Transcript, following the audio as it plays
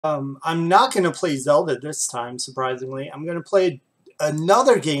I'm not going to play Zelda this time, surprisingly. I'm going to play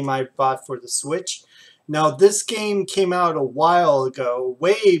another game I bought for the Switch. Now, this game came out a while ago,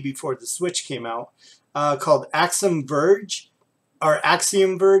 way before the Switch came out, called Axiom Verge, or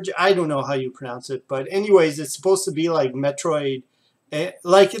Axiom Verge. I don't know how you pronounce it, but anyways, it's supposed to be like Metroid,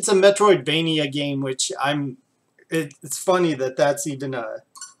 like it's a Metroidvania game, which it's funny that that's even a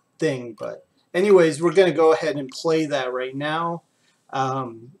thing, but anyways, we're going to go ahead and play that right now.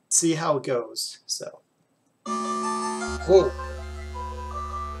 See how it goes. So, whoa,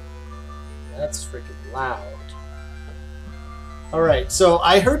 that's freaking loud. Alright, so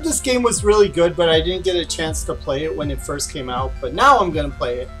I heard this game was really good, but I didn't get a chance to play it when it first came out, but now I'm gonna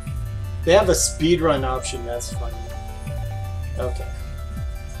play it. They have a speedrun option, that's funny. Okay.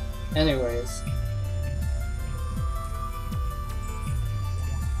 Anyways.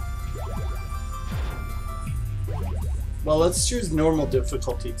 Well, let's choose normal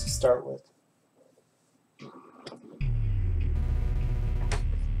difficulty to start with.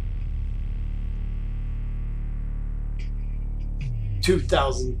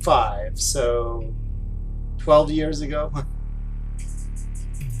 ...2005, so 12 years ago.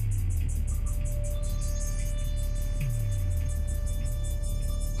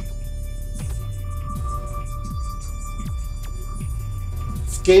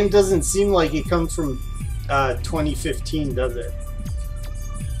 This game doesn't seem like it comes from 2015, does it?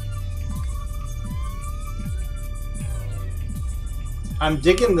 I'm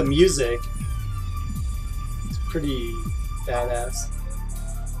digging the music. It's pretty badass.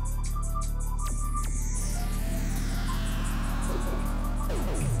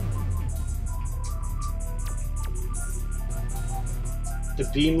 The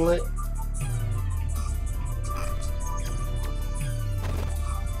beamlet.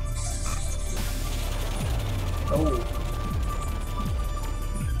 Oh.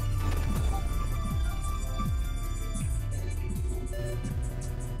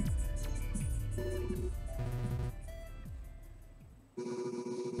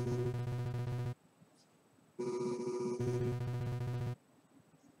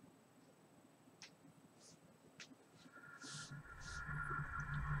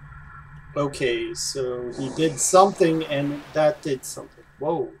 Okay, so he did something and that did something.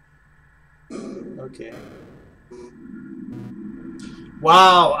 Whoa. Okay.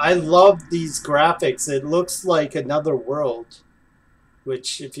 Wow, I love these graphics. It looks like another world,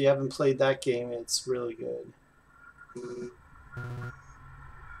 which if you haven't played that game, it's really good.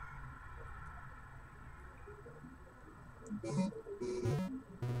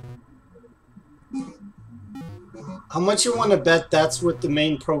 How much you want to bet that's what the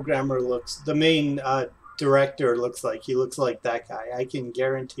main programmer looks, the main director looks like? He looks like that guy. I can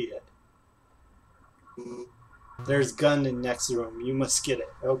guarantee it. There's gun in next room. You must get it.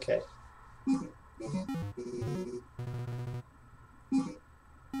 Okay.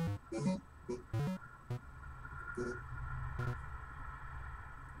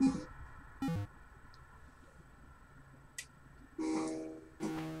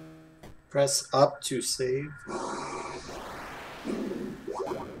 Press up to save.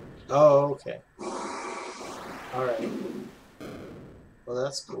 Oh, okay. Alright. Well,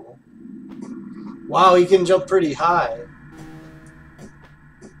 that's cool. Wow, he can jump pretty high.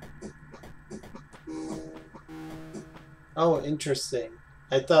 Oh, interesting.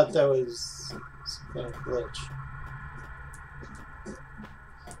 I thought that was some kind of glitch.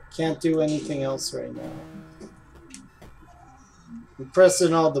 Can't do anything else right now. I'm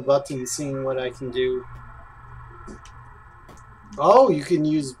pressing all the buttons, seeing what I can do. Oh, you can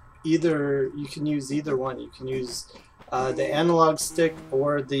use either. You can use either one. You can use the analog stick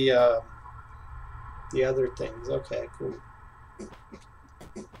or the other things. Okay, cool.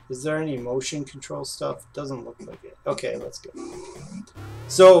 Is there any motion control stuff? Doesn't look like it. Okay, let's go.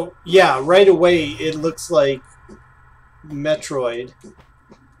 So yeah, right away it looks like Metroid.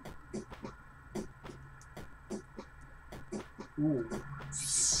 Ooh.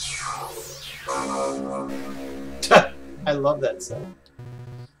 I love that sound.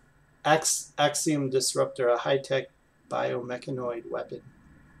 Axiom Disruptor, a high-tech biomechanoid weapon.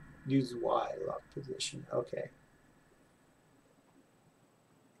 Use Y, lock position. Okay.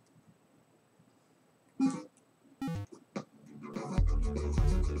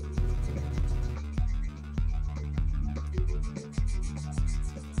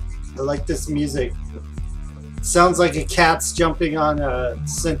 I like this music. It sounds like a cat's jumping on a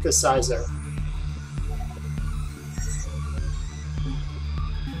synthesizer.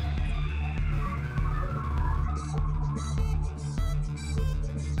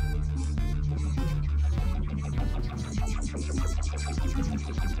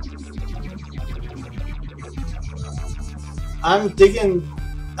 I'm digging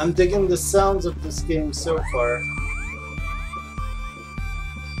the sounds of this game so far.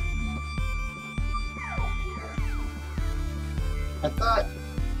 I thought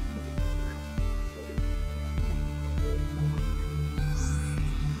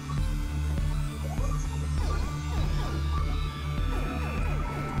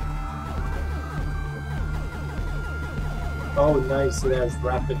oh nice, it has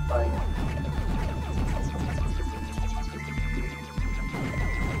rapid fire.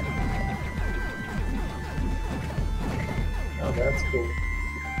 Oh, that's cool.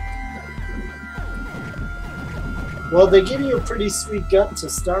 Well, they give you a pretty sweet gun to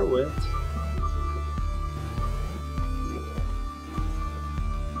start with.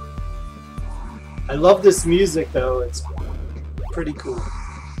 I love this music though, it's pretty cool.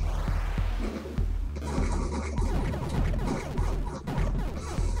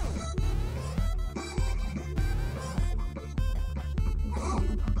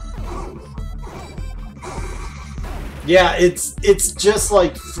 Yeah, it's just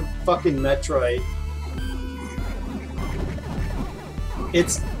like fucking Metroid.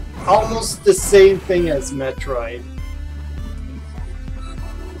 It's almost the same thing as Metroid.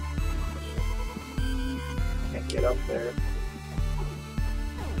 Can't get up there.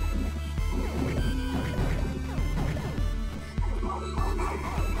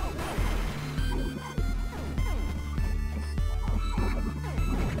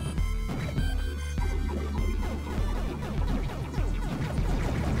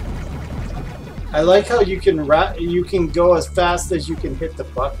 I like how you can go as fast as you can hit the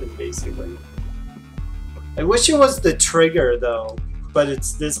button, basically. I wish it was the trigger though, but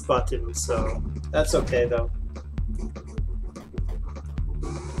it's this button, so that's okay though.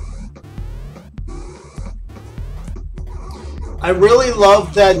 I really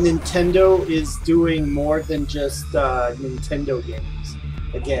love that Nintendo is doing more than just Nintendo games.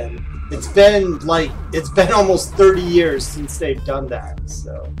 Again, it's been almost 30 years since they've done that,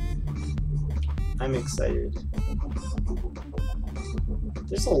 so I'm excited.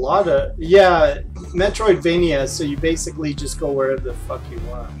 There's a lot of, yeah, Metroidvania, so you basically just go wherever the fuck you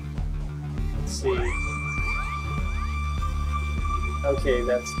want. Let's see. Okay,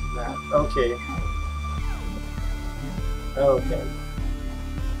 that's not, okay. Okay.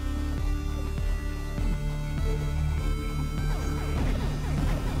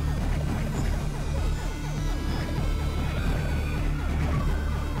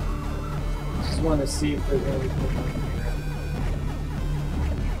 Want to see if there's anything in here.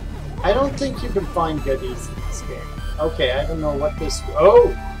 I don't think you can find goodies in this game. Okay, I don't know what this.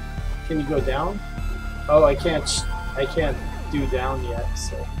 Oh, can you go down? Oh, I can't do down yet.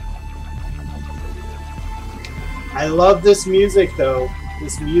 So I love this music though.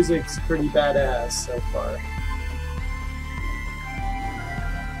 This music's pretty badass so far.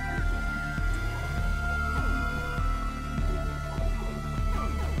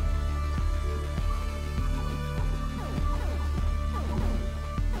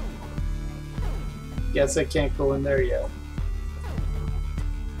 Guess I can't go in there yet.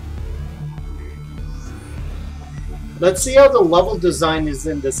 Let's see how the level design is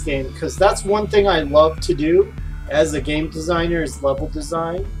in this game, because that's one thing I love to do as a game designer is level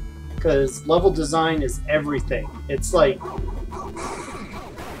design, because level design is everything. It's like,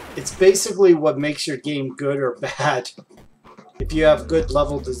 it's basically what makes your game good or bad, if you have good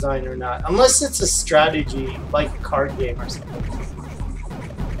level design or not, unless it's a strategy like a card game or something.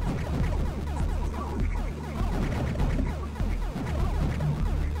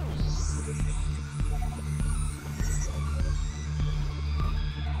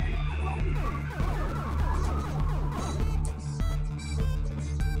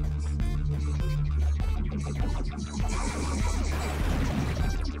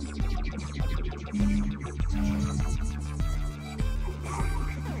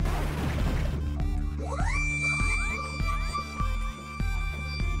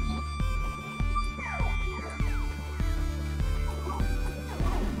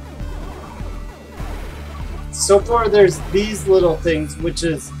 So far there's these little things, which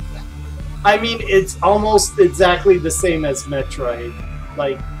is, I mean, it's almost exactly the same as Metroid.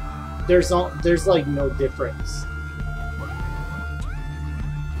 Like, there's like no difference.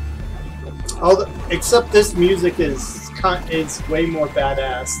 Except this music is way more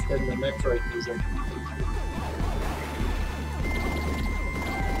badass than the Metroid music.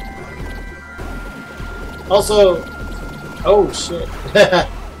 Also, oh shit.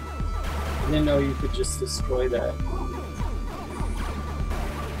 I didn't know you could just destroy that.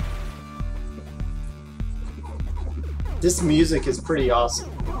 This music is pretty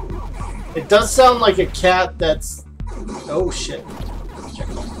awesome. It does sound like a cat that's Oh shit.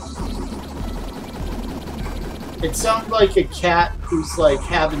 It sounds like a cat who's like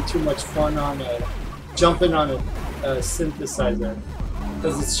having too much fun on a jumping on a synthesizer,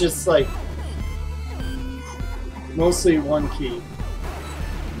 because it's just like mostly one key.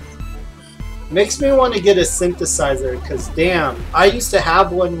 Makes me want to get a synthesizer, because damn, I used to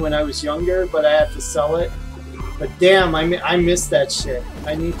have one when I was younger, but I had to sell it. But damn, I miss that shit.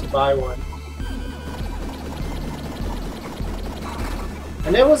 I need to buy one.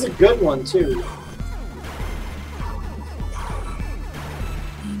 And it was a good one too.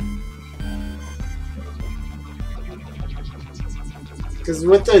 Because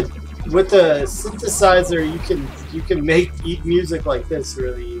with the synthesizer, you can make music like this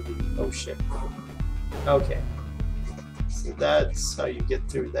really easy. Oh shit. Okay. So that's how you get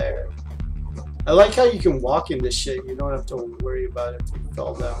through there. I like how you can walk in this shit. You don't have to worry about it if you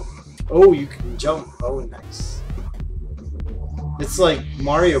fall down. Oh, you can jump. Oh, nice. It's like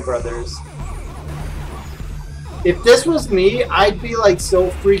Mario Brothers. If this was me, I'd be like so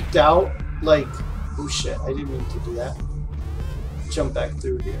freaked out. Like, oh shit, I didn't mean to do that. Jump back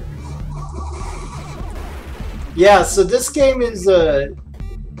through here. Yeah, so this game is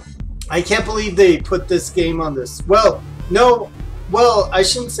I can't believe they put this game on this. Well, no, well, I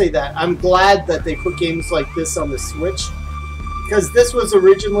shouldn't say that. I'm glad that they put games like this on the Switch, because this was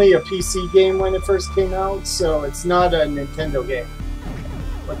originally a PC game when it first came out, so it's not a Nintendo game.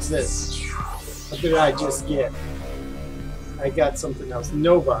 What's this? What did I just get? I got something else.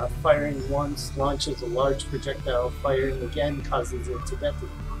 Nova. Firing once launches a large projectile. Firing again causes it to detonate.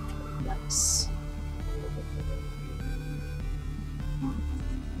 Nice.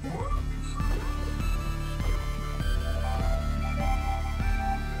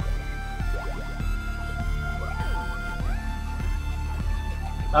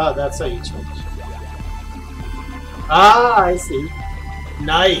 Ah, that's how you change. Ah, I see.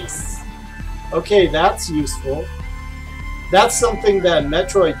 Nice. Okay, that's useful. That's something that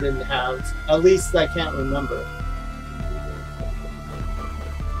Metroid didn't have. At least I can't remember.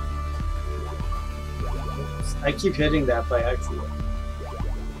 Oops. I keep hitting that by accident.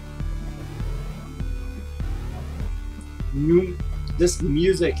 This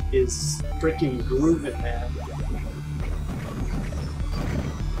music is freaking grooving, man.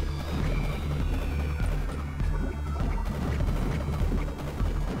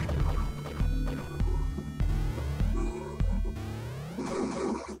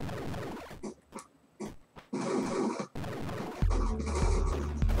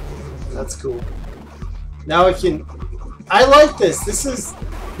 That's cool. Now I can. I like this. This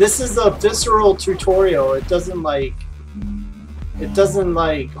is a visceral tutorial. It doesn't like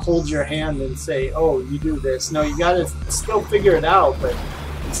hold your hand and say, "Oh, you do this." No, you gotta still figure it out. But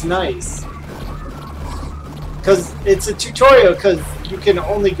it's nice because it's a tutorial. Because you can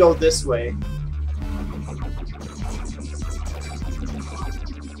only go this way.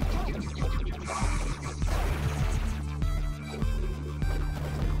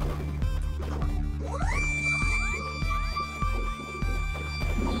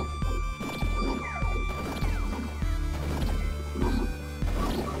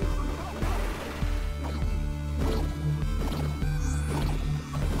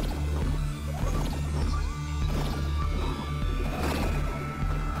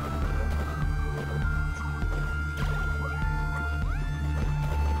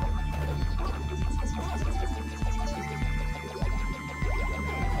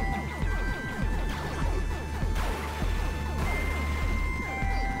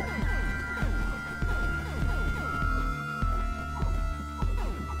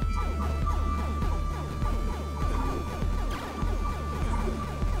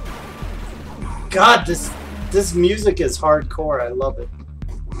 God, this music is hardcore. I love it.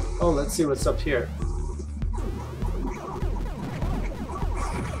 Oh, let's see what's up here.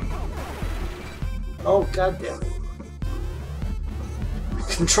 Oh, god damn it.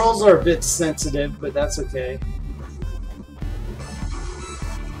 Controls are a bit sensitive, but that's okay.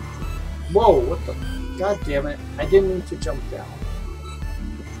 Whoa, what the? God damn it. I didn't mean to jump down.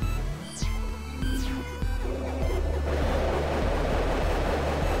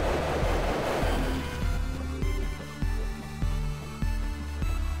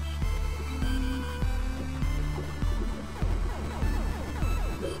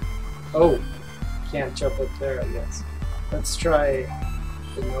 Oh, can't jump up there, I guess. Let's try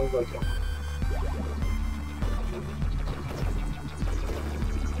the Nova again.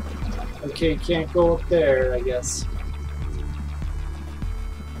 Okay, can't go up there, I guess.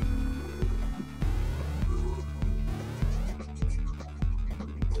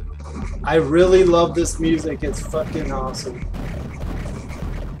 I really love this music. It's fucking awesome.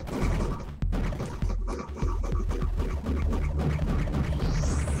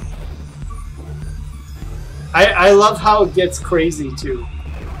 I love how it gets crazy too.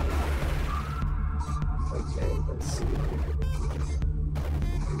 Okay, let's see.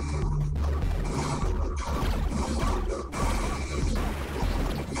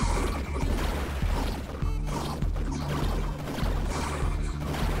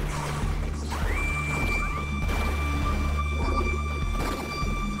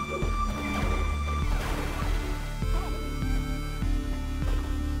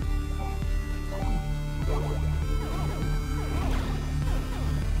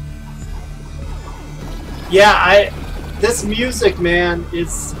 Yeah, this music, man,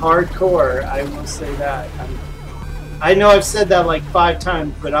 is hardcore. I will say that. I know I've said that like 5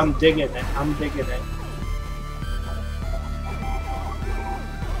 times, but I'm digging it. I'm digging it.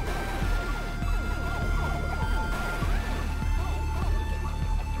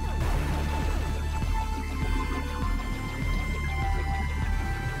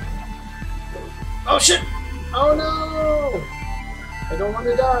 Oh shit! Oh no! I don't want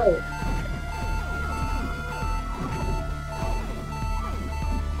to die.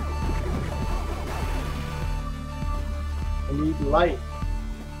 I need light.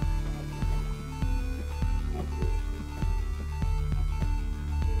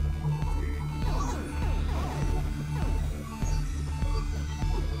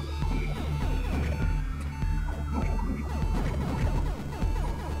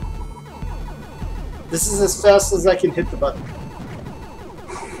 This is as fast as I can hit the button.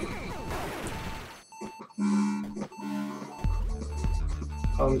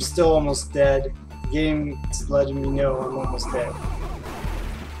 I'm still almost dead. The game's letting me know I'm almost dead.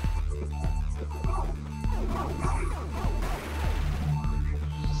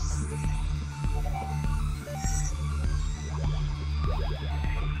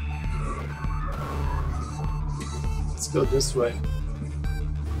 Let's go this way.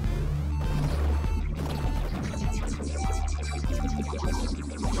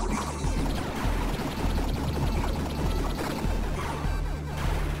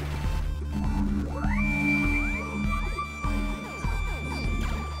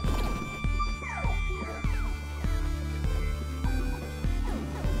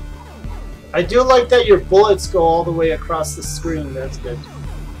 I do like that your bullets go all the way across the screen. That's good.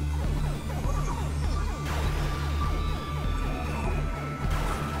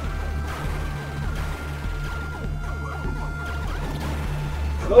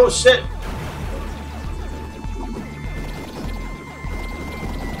 Oh shit!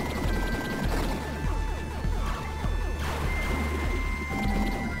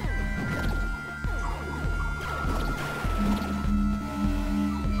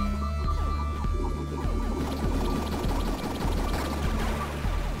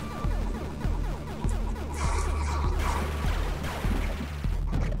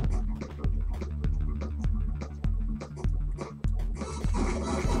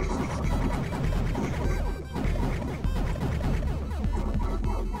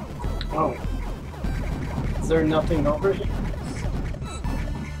 Oh. Is there nothing over here?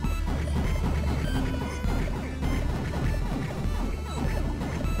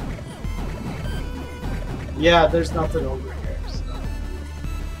 Yeah, there's nothing over here. So.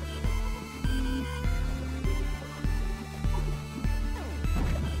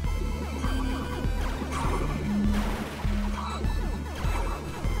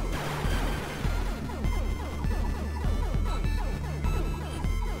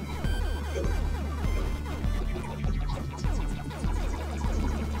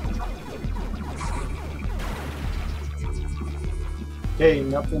 Okay,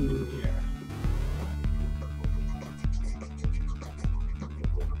 nothing in here.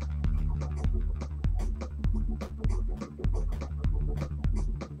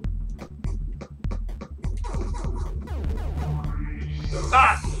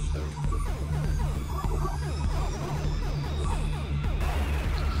 Ah!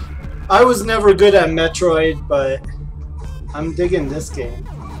 I was never good at Metroid, but I'm digging this game.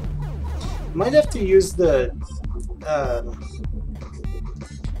 Might have to use the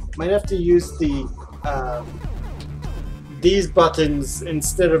these buttons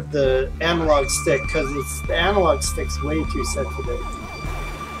instead of the analog stick, because the analog stick's way too sensitive.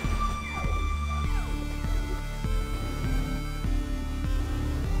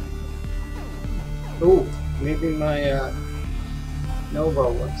 Ooh, maybe my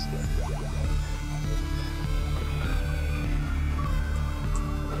Nova works good.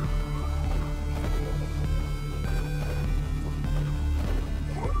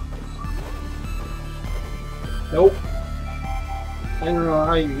 Nope. I don't know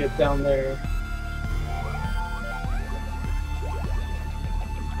how you get down there.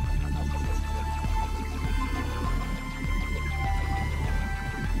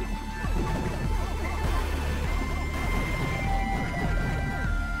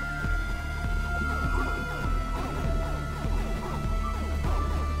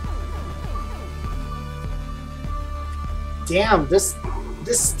 Damn, this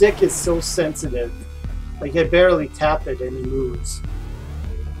stick is so sensitive. Like, I barely tap it and it moves.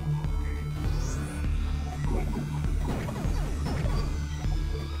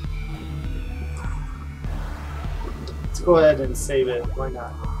 Let's go ahead and save it. Why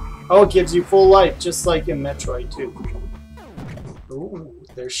not? Oh, it gives you full life, just like in Metroid 2. Ooh,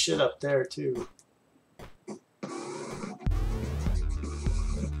 there's shit up there, too.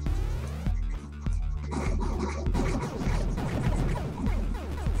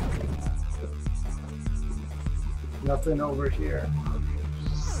 Nothing over here.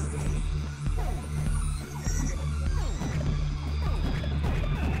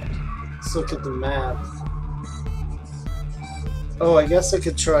 Let's look at the map. Oh, I guess I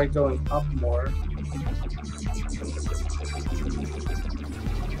could try going up more.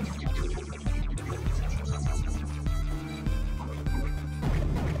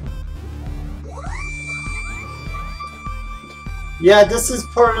 Yeah, this is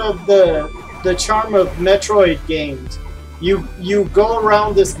part of the charm of Metroid games. You go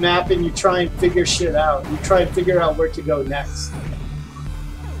around this map and you try and figure shit out. You try and figure out where to go next.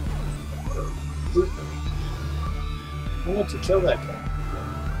 I want to kill that guy.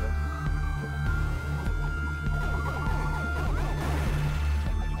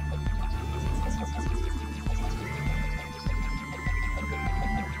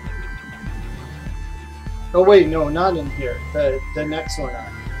 Oh wait, no, not in here. The next one on.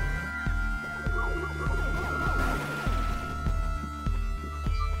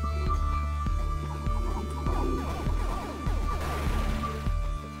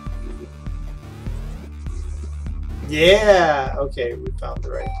 Yeah! Okay, we found the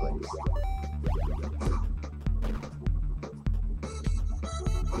right place.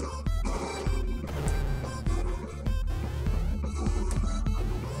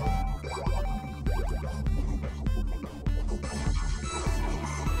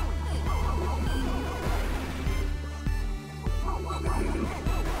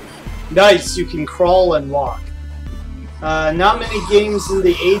 Nice, you can crawl and walk. Not many games in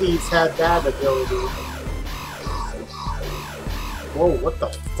the 80s had that ability. Whoa, what the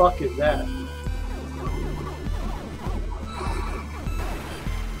fuck is that?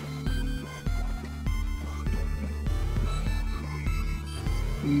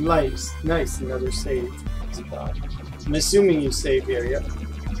 Nice, nice, another save spot. I'm assuming you save here, yep.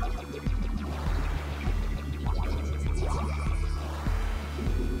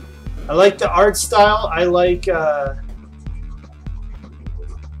 I like the art style, I like,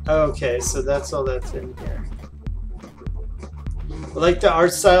 okay, so that's all that's in here. I like the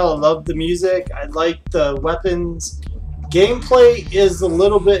art style, I love the music, I like the weapons. Gameplay is a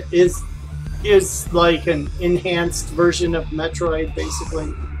little bit, is like an enhanced version of Metroid,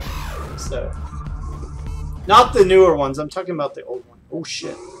 basically. So, not the newer ones, I'm talking about the old one. Oh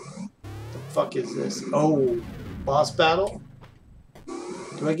shit. The fuck is this? Oh, boss battle?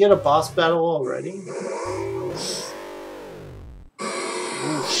 Do I get a boss battle already?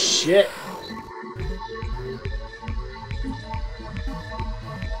 Oh shit.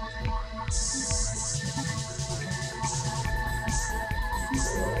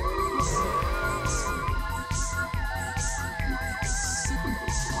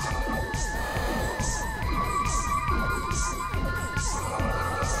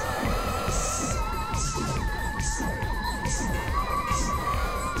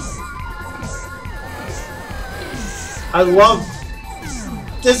 I love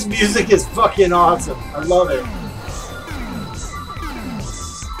this music is fucking awesome. I love it.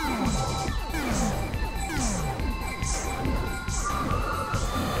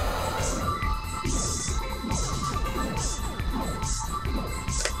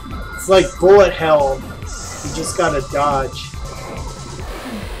 It's like bullet hell. You just gotta dodge.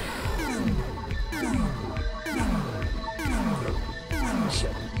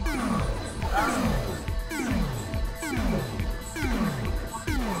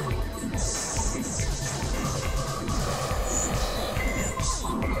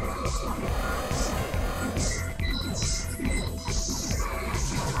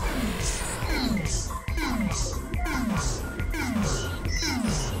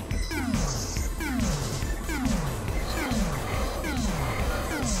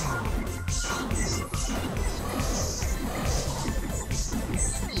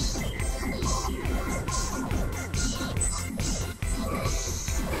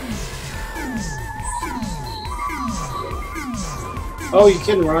 Oh, you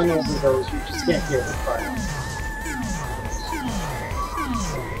can run over those, you just can't get it by them.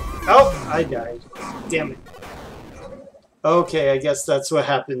 Oh, I died. Damn it. Okay, I guess that's what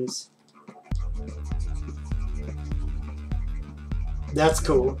happens. That's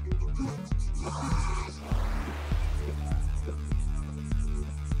cool.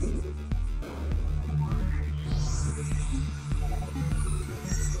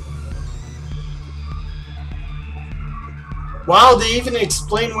 Wow, they even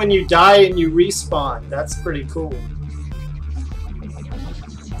explain when you die and you respawn. That's pretty cool.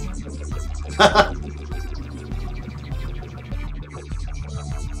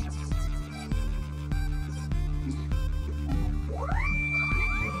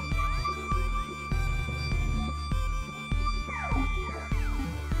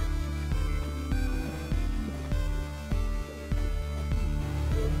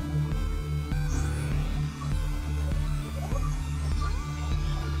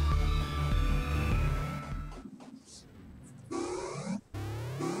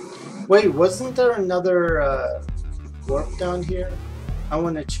 Wait, wasn't there another warp down here? I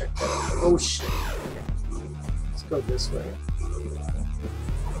want to check that out. Oh shit. Let's go this way.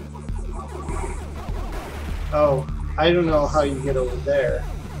 Oh, I don't know how you get over there.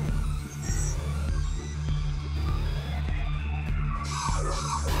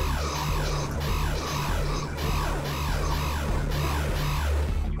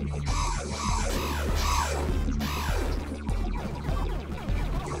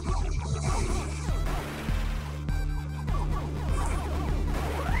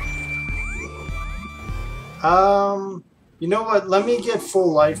 You know what? Let me get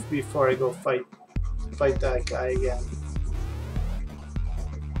full life before I go fight that guy again.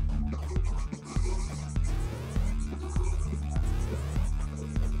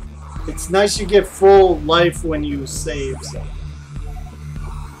 It's nice you get full life when you save. So.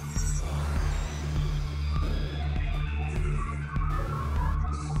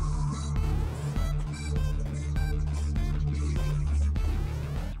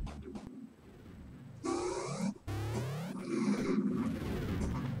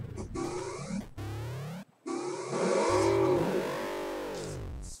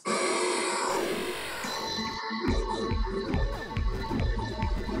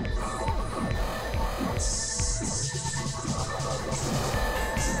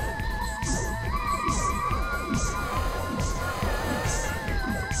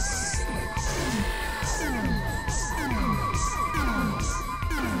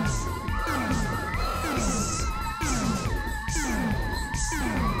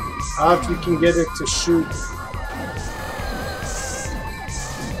 If you can get it to shoot.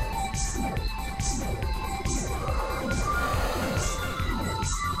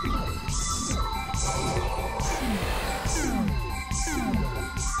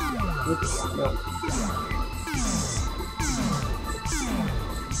 Oops, no.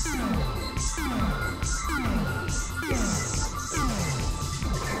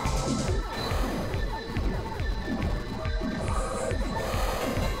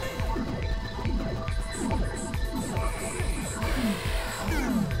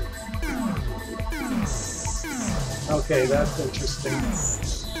 Okay, that's interesting.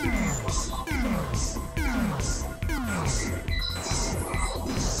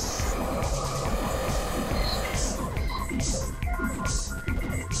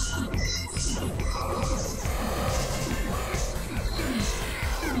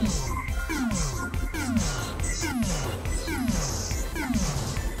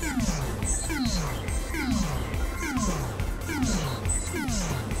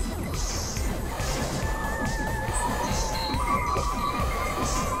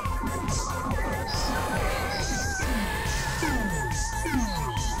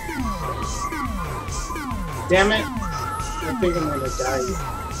 Damn it! I think I'm gonna die.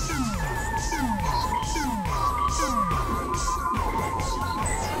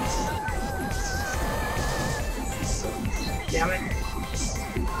 Damn it!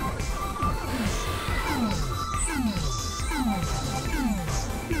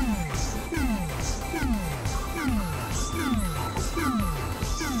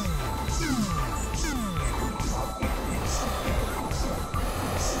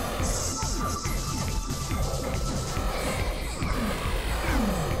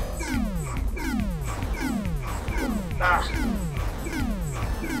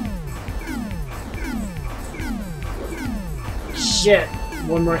 Shit!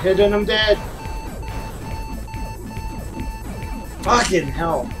 One more hit and I'm dead! Fucking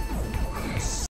hell!